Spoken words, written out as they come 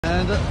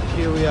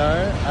here we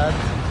are at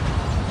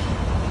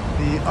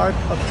the Arc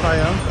of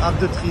Triumph, Arc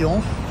de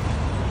Triomphe.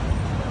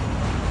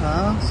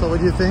 So what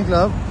do you think,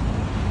 love?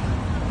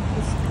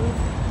 It's good.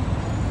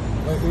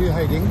 Why are you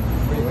hiding?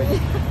 Where are you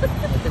hiding?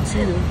 I can see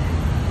you.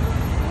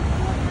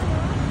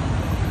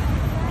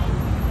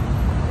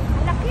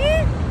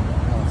 Laki!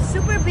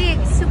 Super big.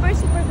 Super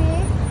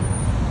big.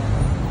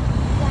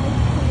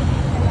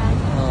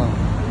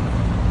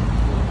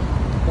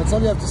 That's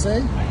all you have to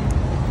say?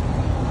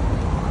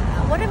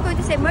 What I'm going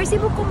to say, merci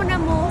beaucoup mon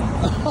amour.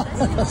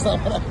 That's not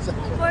what I'm saying.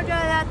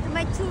 For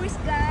my tourist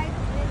guide.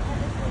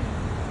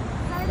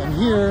 And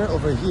here,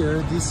 over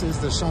here, this is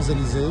the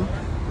Champs-Élysées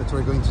that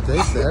we're going to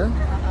taste there.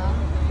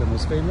 The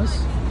most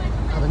famous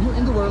avenue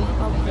in the world.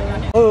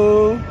 Okay.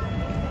 Oh!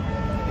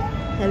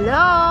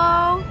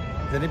 Hello!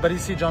 Did anybody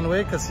see John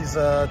Wick? Because he's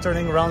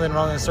turning round and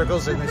round in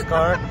circles in his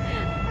car.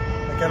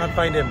 I cannot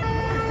find him.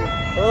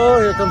 Oh,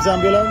 here comes the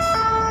ambulance.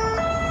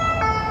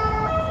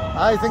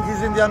 I think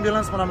he's in the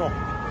ambulance, mon amour.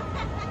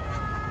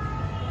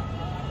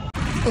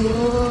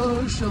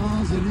 Oh,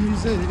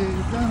 Champs-Élysées.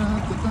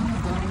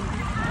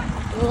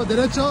 Oh,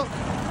 derecho.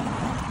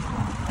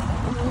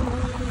 Oh,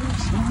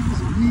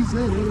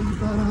 Champs-Élysées.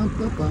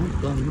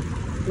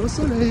 Au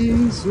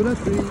soleil, sous la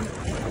pluie,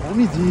 à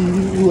midi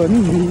ou à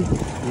minuit,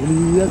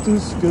 il y a tout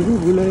ce que vous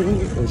voulez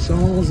aux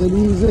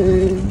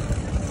Champs-Élysées.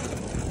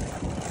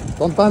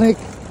 Don't panic.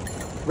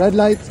 Red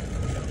light.